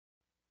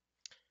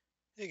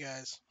Hey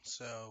guys,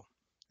 so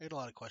I get a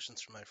lot of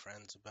questions from my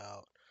friends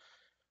about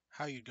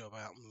how you go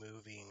about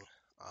moving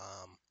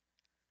um,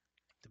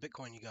 the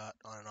Bitcoin you got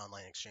on an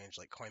online exchange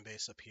like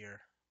Coinbase up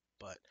here,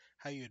 but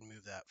how you would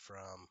move that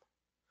from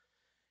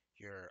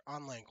your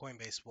online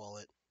Coinbase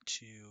wallet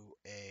to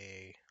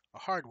a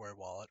hardware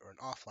wallet or an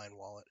offline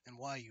wallet, and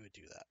why you would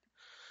do that.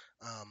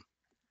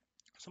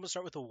 So I'm gonna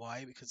start with the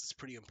why because it's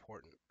pretty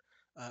important.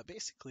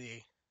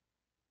 Basically,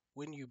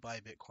 when you buy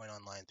Bitcoin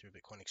online through a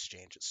Bitcoin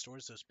exchange, it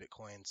stores those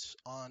Bitcoins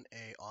on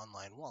a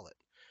online wallet.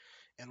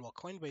 And while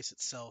Coinbase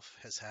itself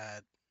has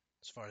had,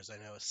 as far as I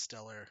know, a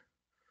stellar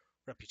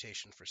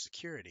reputation for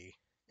security,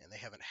 and they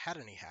haven't had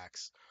any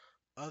hacks,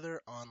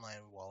 other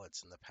online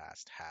wallets in the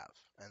past have,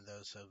 and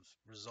those have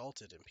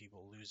resulted in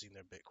people losing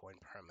their Bitcoin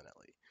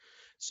permanently.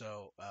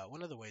 So,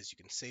 one of the ways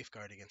you can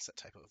safeguard against that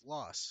type of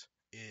loss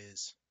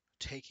is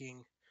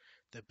taking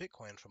the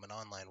Bitcoin from an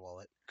online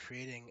wallet,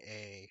 creating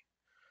a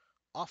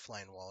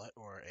offline wallet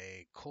or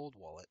a cold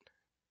wallet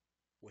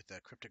with a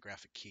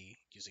cryptographic key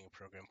using a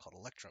program called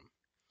Electrum,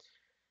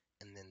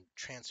 and then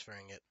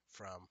transferring it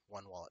from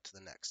one wallet to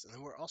the next. And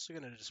then we're also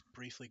going to just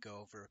briefly go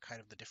over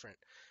kind of the different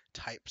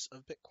types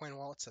of Bitcoin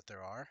wallets that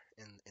there are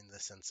in the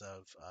sense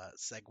of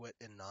SegWit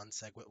and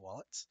non-SegWit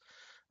wallets,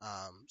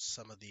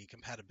 some of the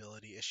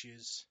compatibility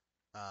issues,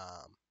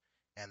 um,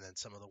 and then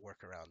some of the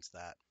workarounds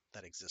that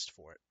exist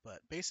for it.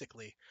 But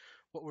basically,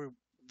 what we're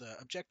the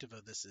objective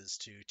of this is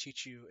to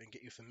teach you and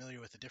get you familiar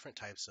with the different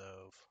types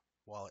of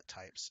wallet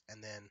types.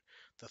 And then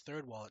the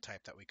third wallet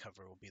type that we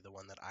cover will be the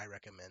one that I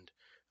recommend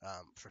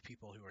for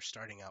people who are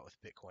starting out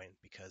with Bitcoin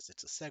because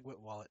it's a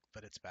SegWit wallet,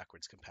 but it's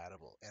backwards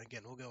compatible. And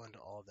again, we'll go into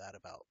all of that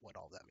about what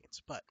all that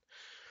means. But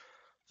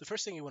the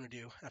first thing you want to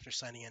do after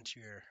signing into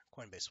your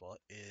Coinbase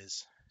wallet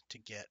is to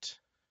get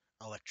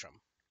Electrum.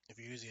 If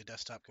you're using a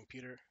desktop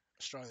computer,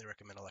 I strongly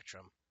recommend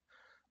Electrum.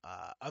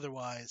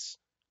 Otherwise,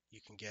 you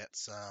can get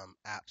some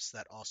apps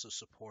that also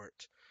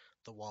support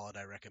the wallet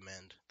I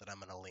recommend that I'm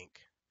going to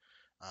link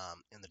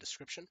in the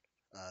description.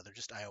 They're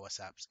just iOS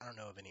apps. I don't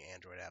know of any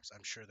Android apps.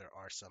 I'm sure there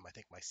are some. I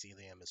think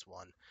Mycelium is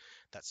one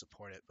that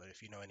support it. But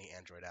if you know any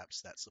Android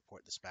apps that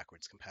support this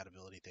backwards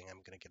compatibility thing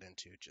I'm going to get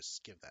into,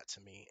 just give that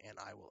to me and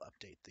I will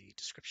update the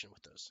description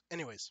with those.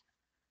 Anyways,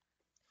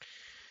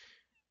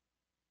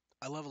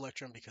 I love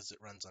Electrum because it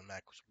runs on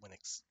Mac,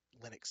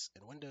 Linux,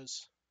 and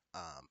Windows.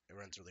 It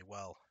runs really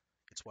well.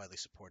 It's widely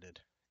supported,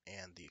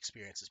 and the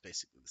experience is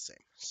basically the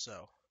same. So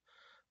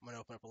I'm going to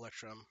open up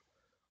Electrum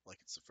like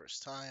it's the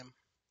first time.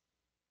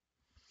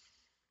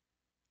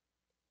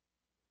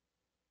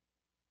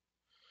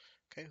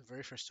 Okay, the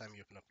very first time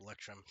you open up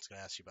Electrum, it's going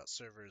to ask you about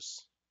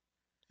servers.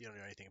 You don't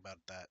know anything about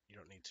that. You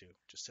don't need to.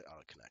 Just hit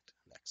auto connect.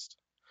 Next.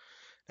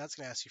 Now it's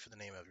going to ask you for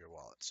the name of your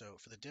wallet. So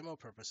for the demo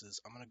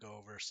purposes, I'm going to go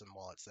over some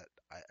wallets that,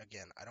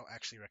 I don't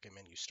actually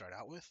recommend you start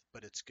out with,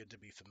 but it's good to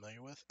be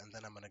familiar with. And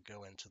then I'm going to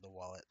go into the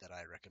wallet that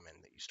I recommend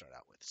that you start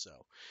out with. So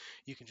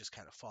you can just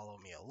kind of follow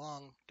me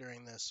along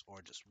during this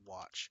or just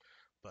watch.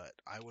 But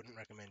I wouldn't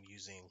recommend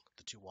using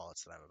the two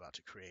wallets that I'm about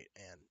to create,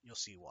 and you'll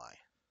see why.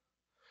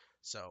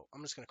 So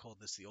I'm just going to call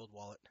this the old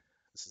wallet.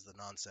 This is the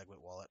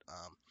non-SegWit wallet.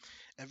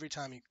 Every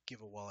time you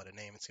give a wallet a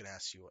name, it's going to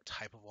ask you what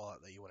type of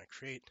wallet that you want to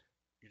create.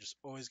 You're just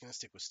always going to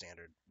stick with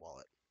standard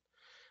wallet.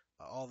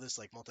 All this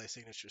like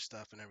multi-signature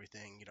stuff and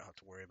everything, you don't have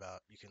to worry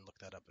about. You can look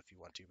that up if you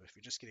want to. But if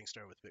you're just getting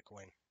started with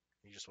Bitcoin,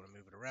 you just want to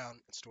move it around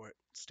and store it,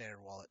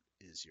 standard wallet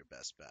is your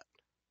best bet.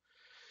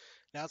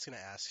 Now it's going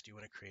to ask, do you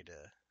want to create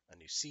a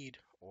new seed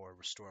or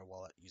restore a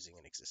wallet using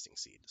an existing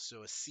seed?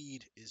 So a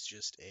seed is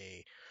just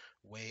a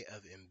way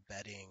of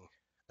embedding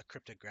a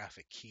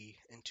cryptographic key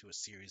into a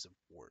series of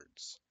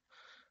words.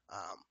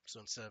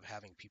 So instead of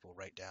having people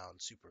write down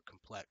super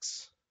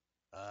complex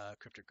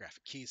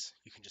cryptographic keys,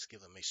 you can just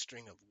give them a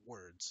string of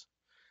words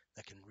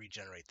that can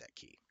regenerate that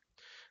key.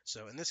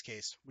 So in this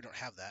case, we don't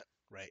have that,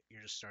 right?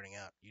 You're just starting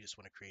out. You just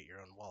want to create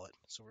your own wallet.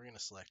 So we're going to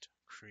select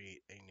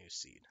create a new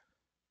seed.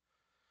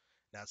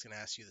 Now it's going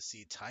to ask you the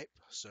seed type.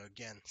 So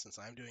again, since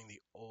I'm doing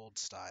the old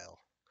style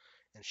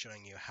and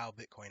showing you how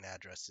Bitcoin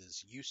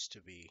addresses used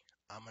to be,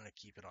 I'm going to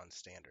keep it on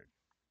standard.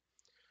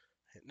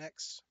 Hit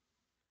next.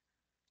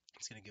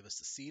 It's going to give us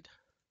the seed.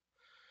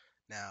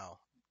 Now,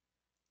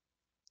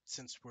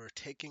 since we're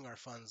taking our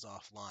funds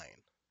offline,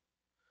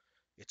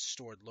 it's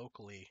stored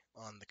locally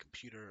on the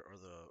computer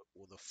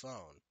or the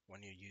phone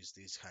when you use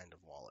these kind of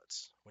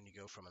wallets. When you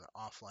go from an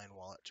offline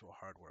wallet to a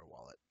hardware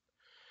wallet.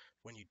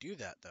 When you do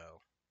that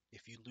though,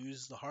 if you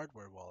lose the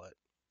hardware wallet,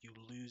 you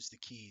lose the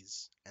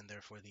keys and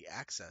therefore the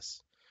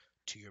access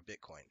to your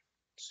Bitcoin.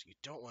 So you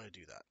don't want to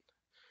do that.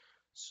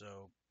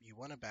 So you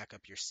want to back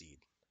up your seed.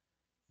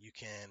 You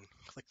can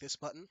click this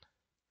button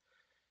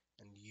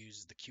and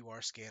use the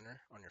QR scanner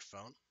on your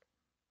phone,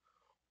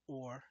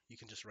 or you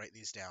can just write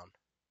these down,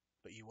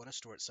 but you want to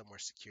store it somewhere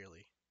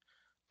securely.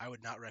 I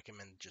would not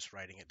recommend just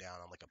writing it down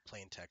on like a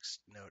plain text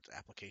note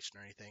application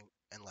or anything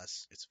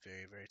unless it's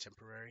very, very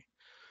temporary.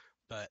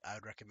 But I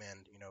would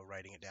recommend,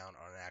 writing it down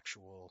on an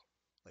actual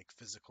like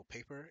physical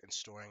paper and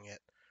storing it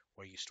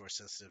where you store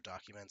sensitive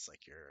documents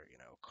like your,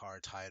 car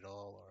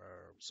title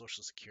or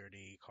social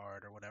security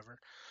card or whatever,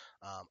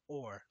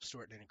 or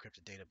store it in an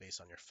encrypted database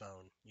on your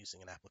phone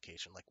using an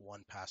application like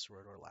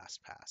 1Password or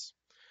LastPass.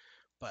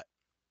 But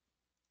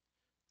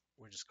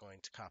we're just going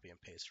to copy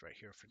and paste right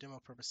here for demo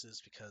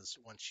purposes, because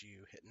once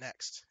you hit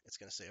next, it's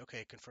going to say,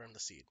 okay, confirm the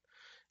seed.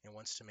 It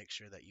wants to make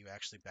sure that you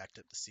actually backed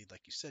up the seed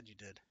like you said you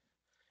did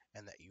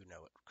and that you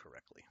know it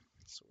correctly.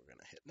 So we're going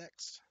to hit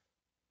next.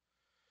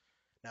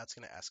 Now it's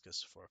going to ask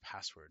us for a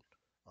password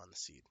on the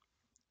seed.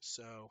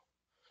 So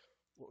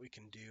what we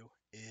can do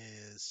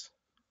is,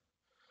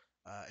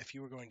 if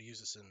you were going to use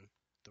this in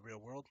the real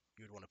world,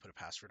 you would want to put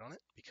a password on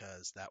it,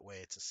 because that way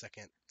it's a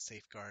second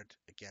safeguard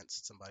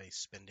against somebody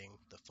spending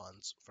the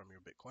funds from your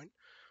Bitcoin.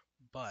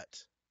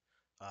 But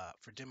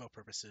for demo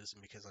purposes,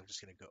 and because I'm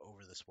just going to go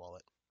over this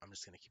wallet, I'm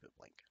just going to keep it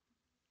blank.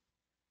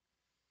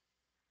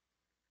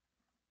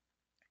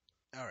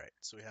 All right,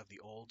 so we have the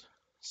old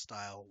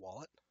style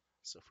wallet.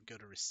 So if we go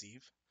to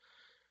receive,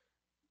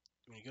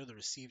 when you go to the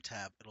receive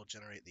tab, it'll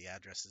generate the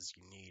addresses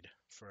you need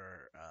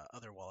for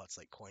other wallets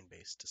like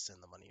Coinbase to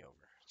send the money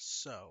over.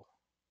 So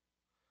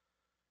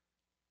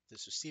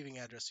this receiving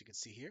address you can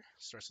see here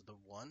starts with a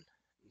 1.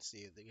 And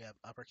see that you have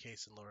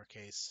uppercase and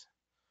lowercase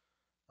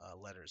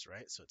letters,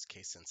 right? So it's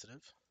case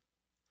sensitive.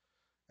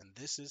 And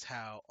this is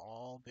how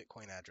all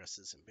Bitcoin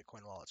addresses and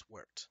Bitcoin wallets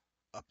worked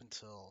up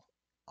until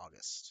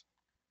August,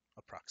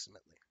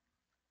 approximately.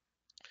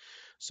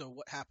 So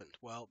what happened?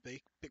 Well,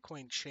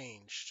 Bitcoin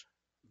changed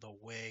the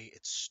way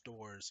it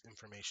stores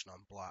information on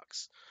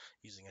blocks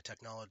using a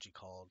technology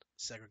called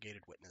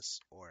segregated witness,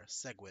 or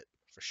SegWit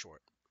for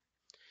short.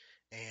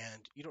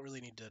 And you don't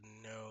really need to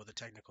know the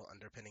technical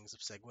underpinnings of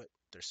SegWit.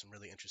 There's some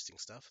really interesting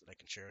stuff that I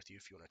can share with you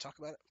if you want to talk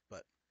about it,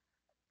 but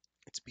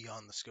it's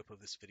beyond the scope of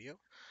this video.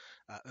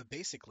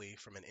 Basically,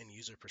 from an end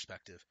user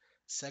perspective,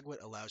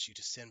 SegWit allows you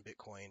to send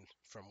Bitcoin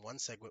from one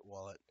SegWit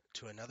wallet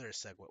to another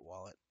SegWit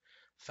wallet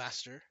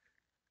faster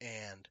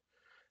and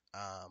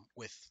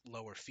with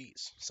lower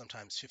fees,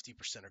 sometimes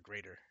 50% or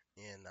greater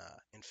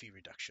in fee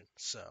reduction.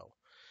 So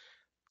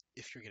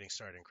if you're getting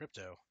started in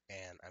crypto,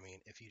 and I mean,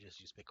 if you just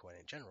use Bitcoin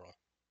in general,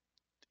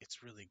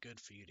 it's really good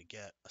for you to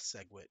get a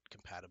SegWit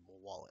compatible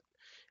wallet.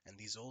 And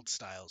these old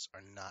styles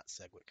are not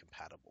SegWit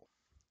compatible.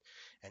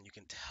 And you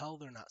can tell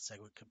they're not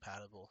SegWit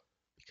compatible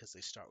because they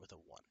start with a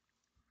 1.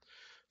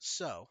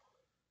 So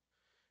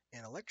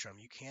in Electrum,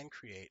 you can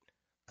create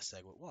a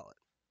SegWit wallet.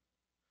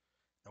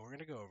 And we're going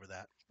to go over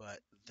that, but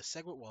the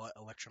SegWit wallet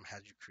Electrum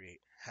has you create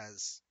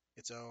has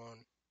its own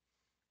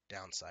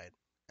downside.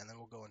 And then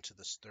we'll go into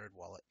this third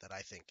wallet that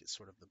I think is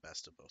sort of the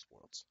best of both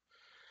worlds.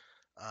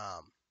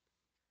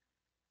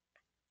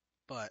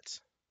 But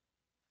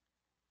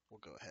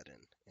we'll go ahead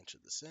and enter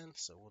this in.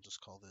 So we'll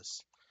just call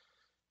this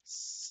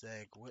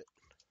SegWit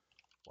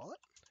wallet.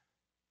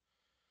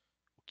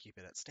 We'll keep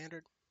it at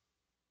standard.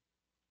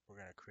 We're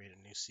going to create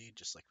a new seed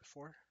just like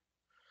before.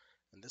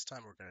 And this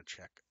time we're going to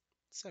check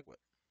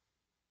SegWit.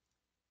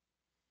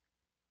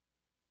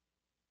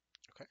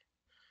 Okay.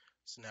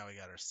 So now we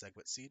got our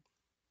SegWit seed.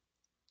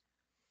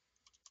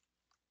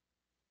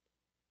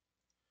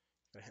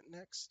 Going to hit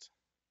next.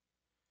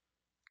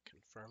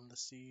 Confirm the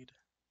seed.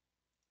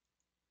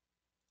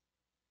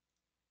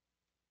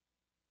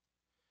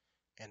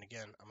 And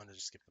again, I'm going to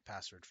just skip the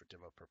password for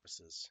demo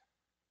purposes.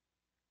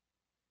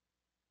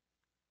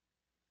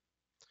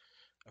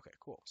 Okay,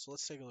 cool. So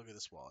let's take a look at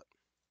this wallet.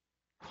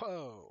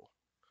 Whoa!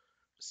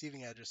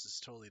 Receiving address is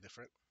totally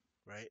different,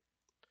 right?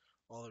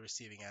 All the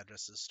receiving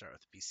addresses start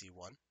with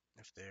BC1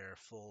 if they're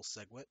full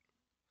SegWit.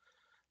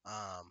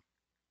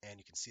 And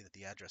you can see that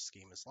the address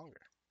scheme is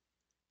longer.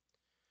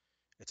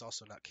 It's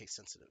also not case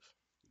sensitive.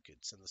 You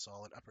could send this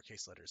all in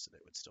uppercase letters and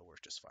it would still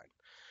work just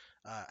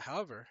fine.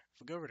 However,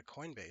 if we go over to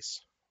Coinbase,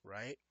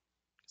 right?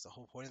 Because the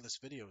whole point of this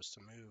video is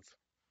to move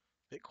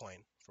Bitcoin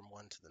from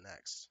one to the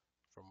next,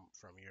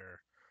 from your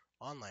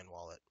online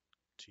wallet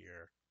to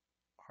your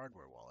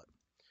hardware wallet.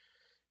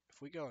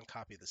 If we go and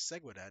copy the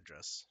SegWit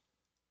address,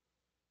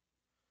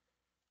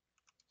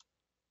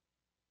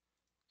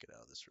 get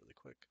out of this really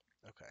quick.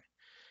 Okay.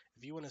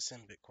 If you want to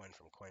send Bitcoin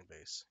from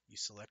Coinbase, you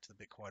select the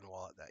Bitcoin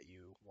wallet that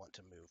you want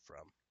to move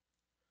from.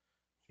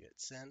 You hit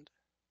send,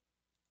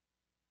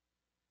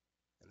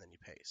 and then you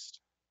paste.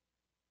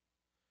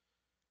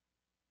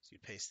 So you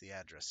paste the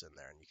address in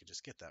there, and you can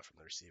just get that from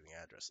the receiving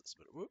addresses.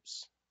 But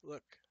whoops,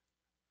 look,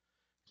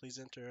 please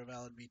enter a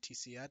valid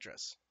BTC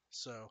address.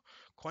 So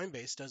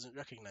Coinbase doesn't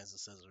recognize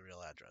this as a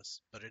real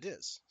address, but it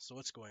is. So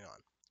what's going on?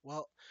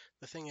 Well,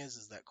 the thing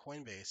is that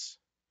Coinbase,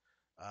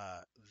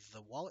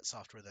 the wallet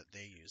software that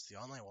they use, the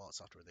online wallet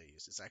software they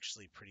use, is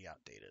actually pretty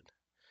outdated.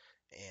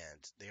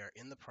 And they are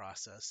in the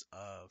process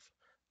of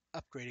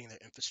upgrading their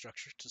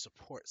infrastructure to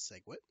support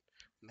SegWit.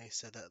 And they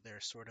said that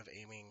they're sort of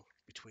aiming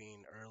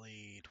between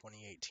early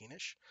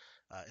 2018-ish.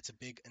 It's a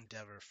big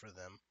endeavor for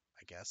them,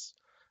 I guess.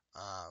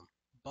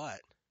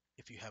 But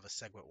if you have a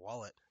SegWit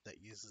wallet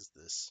that uses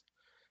this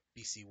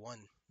BC1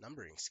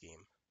 numbering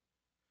scheme,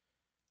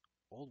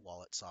 old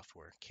wallet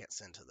software can't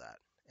send to that,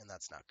 and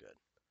that's not good.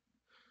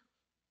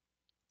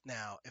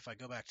 Now, if I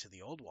go back to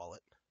the old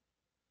wallet,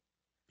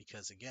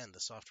 because again, the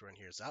software in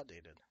here is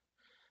outdated.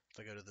 If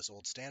I go to this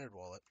old standard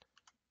wallet,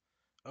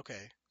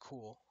 okay,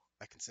 cool,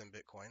 I can send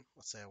Bitcoin.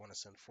 Let's say I want to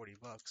send 40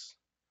 bucks,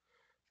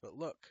 but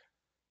look,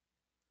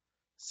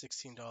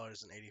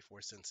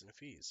 $16.84 in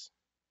fees.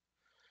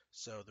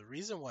 So the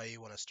reason why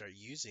you want to start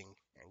using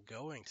and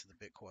going to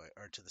the Bitcoin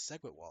or to the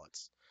SegWit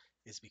wallets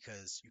is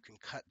because you can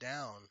cut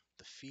down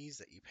the fees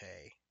that you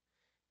pay,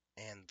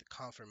 and the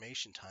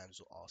confirmation times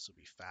will also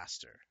be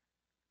faster,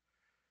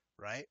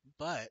 right?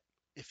 But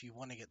if you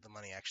want to get the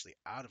money actually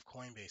out of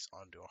Coinbase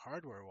onto a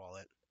hardware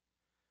wallet,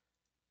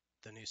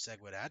 the new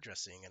SegWit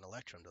addressing in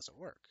Electrum doesn't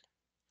work.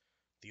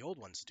 The old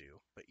ones do,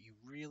 but you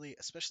really,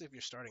 especially if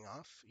you're starting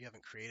off, you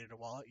haven't created a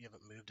wallet, you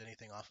haven't moved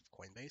anything off of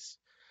Coinbase,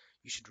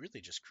 you should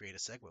really just create a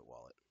SegWit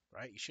wallet,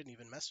 right? You shouldn't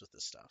even mess with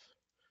this stuff.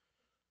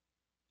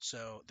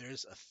 So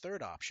there's a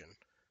third option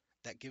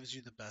that gives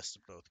you the best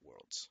of both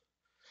worlds.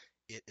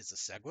 It is a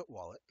SegWit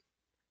wallet,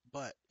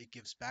 but it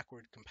gives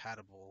backward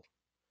compatible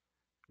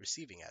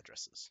receiving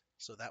addresses.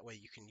 So that way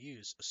you can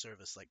use a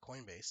service like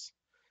Coinbase,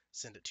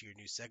 send it to your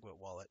new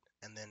SegWit wallet,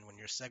 and then when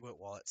your SegWit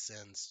wallet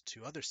sends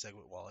to other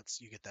SegWit wallets,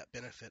 you get that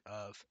benefit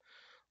of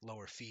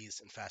lower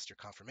fees and faster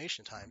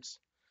confirmation times.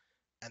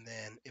 And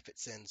then if it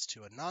sends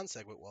to a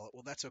non-SegWit wallet,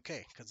 well, that's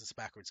okay because it's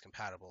backwards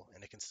compatible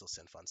and it can still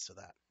send funds to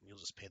that. You'll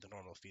just pay the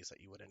normal fees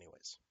that you would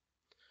anyways.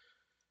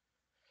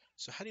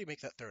 So how do you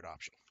make that third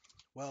option?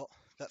 Well,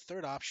 that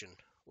third option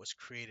was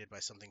created by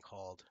something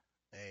called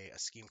a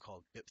scheme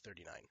called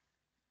BIP39.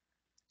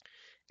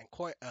 And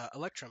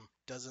Electrum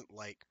doesn't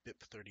like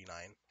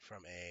BIP39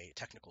 from a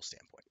technical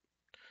standpoint.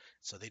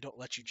 So they don't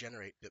let you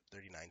generate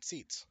BIP39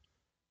 seeds.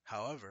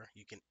 However,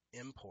 you can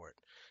import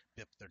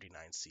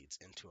BIP39 seeds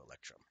into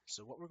Electrum.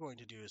 So what we're going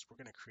to do is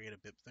we're going to create a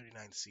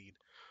BIP39 seed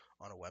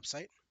on a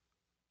website,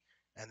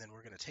 and then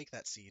we're going to take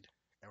that seed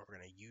and we're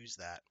going to use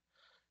that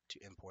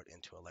to import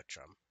into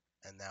Electrum.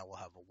 And now we'll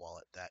have a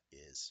wallet that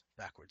is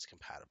backwards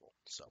compatible.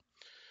 So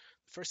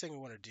the first thing we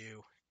want to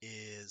do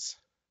is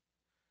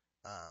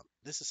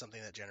this is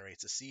something that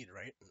generates a seed,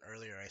 right? And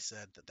earlier I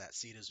said that that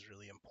seed is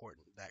really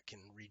important. That can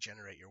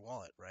regenerate your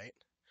wallet, right?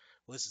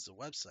 Well, this is a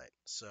website,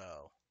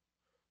 so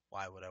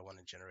why would I want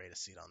to generate a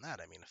seed on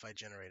that? I mean, if I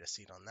generate a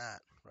seed on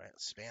that, right,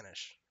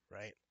 Spanish,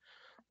 right?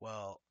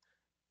 Well,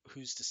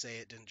 who's to say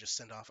it didn't just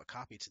send off a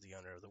copy to the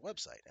owner of the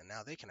website, and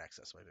now they can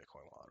access my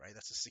Bitcoin wallet, right?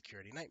 That's a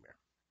security nightmare.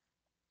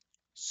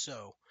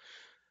 So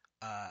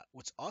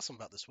what's awesome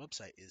about this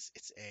website is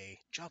it's a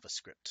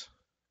JavaScript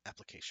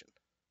application.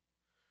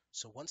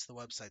 So once the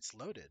website's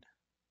loaded,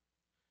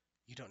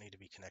 you don't need to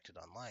be connected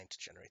online to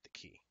generate the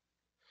key.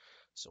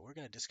 So we're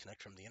going to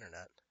disconnect from the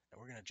internet,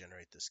 and we're going to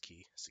generate this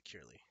key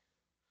securely.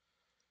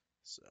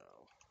 So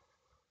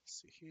let's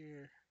see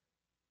here.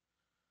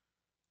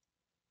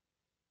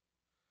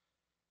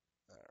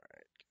 All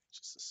right, give me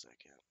just a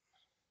second.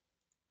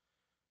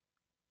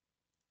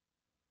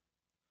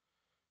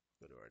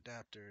 Go to our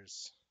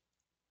adapters,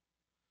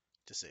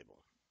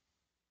 disable.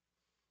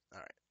 All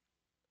right,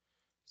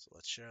 so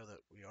let's show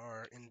that we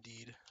are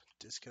indeed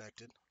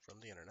disconnected from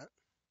the internet.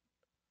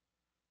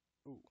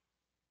 Ooh,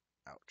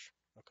 ouch.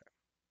 Okay.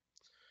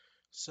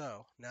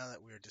 So now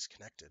that we are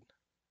disconnected,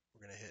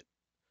 we're going to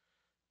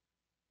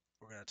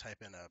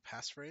type in a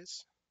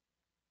passphrase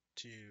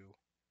to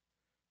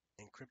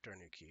encrypt our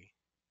new key.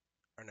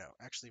 Or no,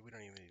 actually, we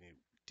don't even need to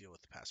deal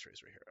with the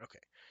passphrase right here. Okay,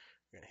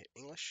 we're going to hit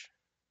English.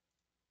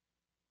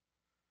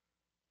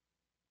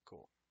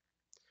 Cool.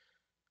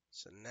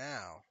 So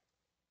now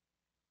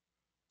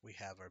we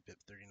have our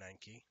BIP39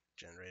 key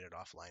generated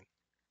offline.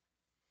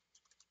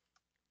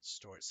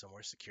 Store it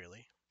somewhere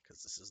securely,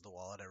 because this is the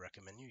wallet I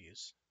recommend you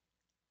use.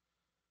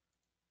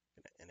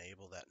 I'm going to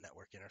enable that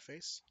network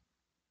interface.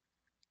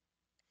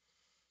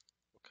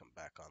 We'll come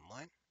back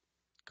online.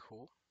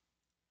 Cool.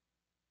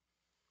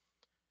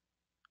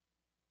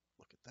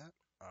 Look at that.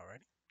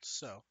 Alrighty.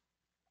 So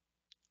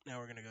now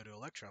we're going to go to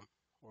Electrum.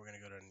 We're going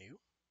to go to New.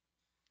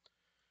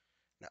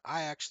 Now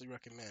I actually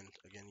recommend,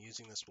 again,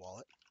 using this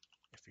wallet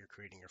if you're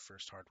creating your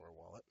first hardware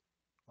wallet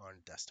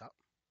on desktop.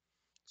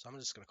 So I'm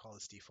just going to call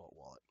this default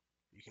wallet.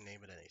 You can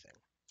name it anything.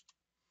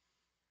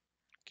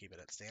 Keep it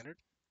at standard.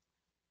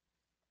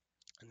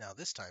 And now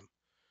this time,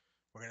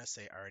 we're going to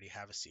say I already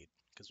have a seed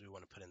because we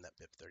want to put in that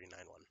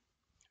BIP39 one.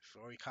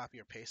 Before we copy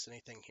or paste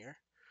anything here,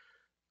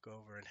 go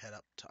over and head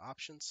up to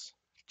options,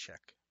 check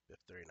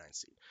BIP39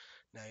 seed.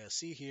 Now you'll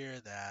see here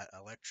that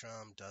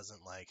Electrum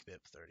doesn't like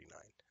BIP39,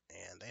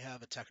 and they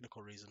have a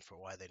technical reason for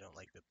why they don't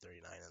like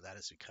BIP39, and that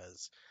is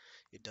because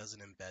it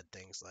doesn't embed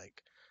things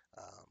like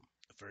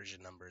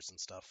version numbers and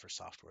stuff for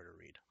software to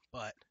read.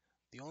 But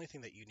the only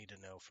thing that you need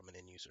to know from an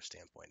end user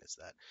standpoint is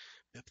that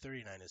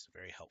BIP39 is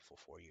very helpful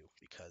for you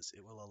because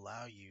it will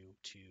allow you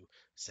to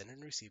send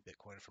and receive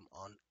Bitcoin from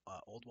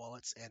old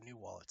wallets and new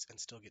wallets and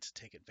still get to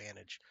take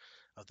advantage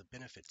of the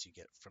benefits you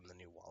get from the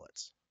new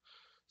wallets.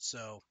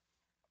 So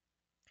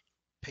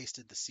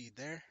pasted the seed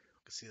there.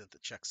 You can see that the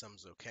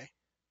checksum's okay.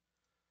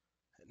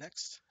 Hit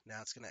next.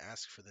 Now it's going to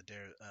ask for the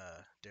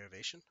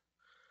derivation.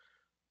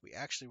 We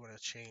actually want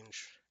to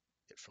change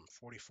it from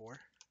 44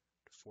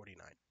 to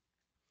 49.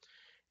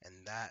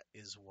 And that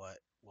is what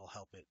will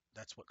help it.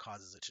 That's what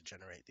causes it to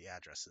generate the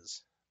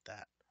addresses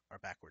that are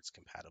backwards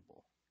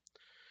compatible.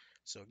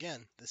 So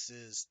again, this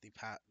is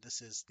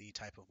the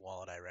type of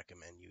wallet I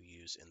recommend you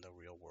use in the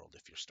real world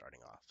if you're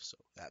starting off. So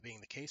that being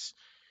the case,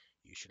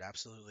 you should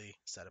absolutely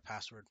set a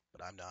password,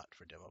 but I'm not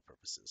for demo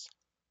purposes.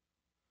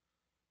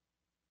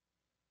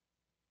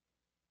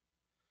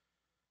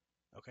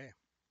 Okay.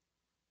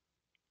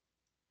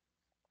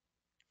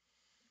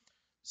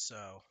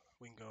 So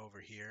we can go over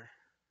here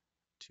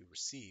to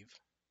receive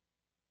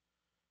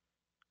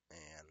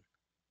and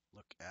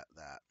look at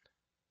that.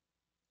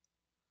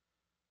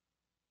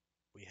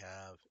 We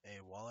have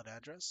a wallet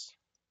address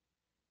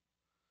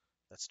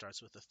that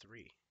starts with a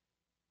 3.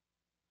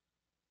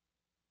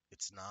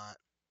 It's not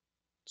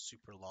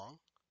super long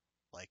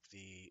like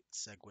the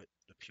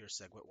pure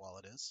SegWit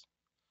wallet is,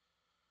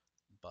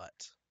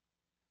 but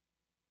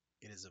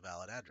it is a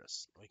valid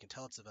address. We can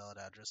tell it's a valid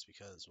address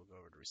because we'll go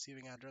over to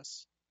receiving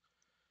address,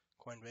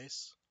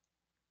 Coinbase,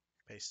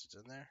 paste it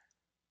in there,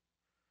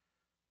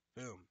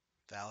 boom,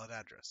 valid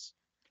address.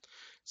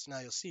 So now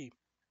you'll see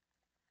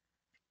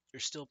you're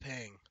still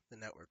paying the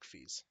network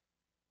fees.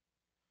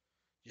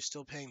 You're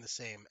still paying the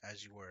same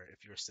as you were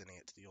if you were sending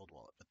it to the old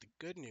wallet. But the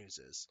good news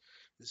is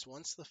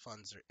once the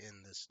funds are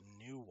in this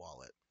new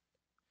wallet,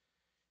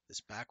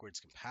 this backwards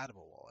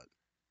compatible wallet,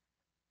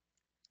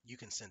 you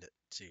can send it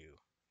to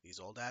these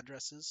old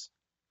addresses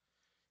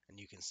and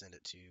you can send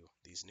it to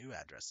these new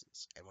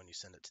addresses. And when you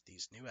send it to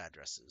these new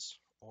addresses,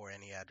 or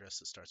any address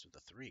that starts with a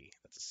 3,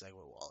 that's a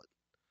SegWit wallet,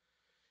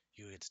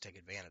 you get to take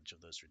advantage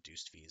of those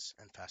reduced fees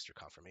and faster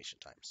confirmation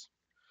times.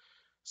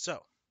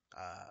 So,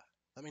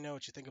 let me know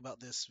what you think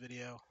about this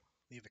video.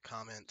 Leave a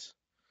comment.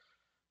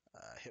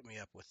 Hit me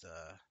up with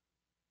a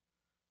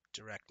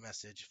direct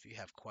message if you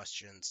have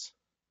questions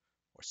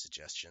or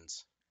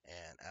suggestions.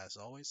 And as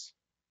always,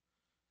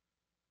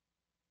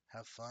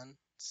 have fun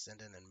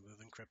sending and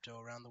moving crypto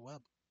around the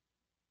web.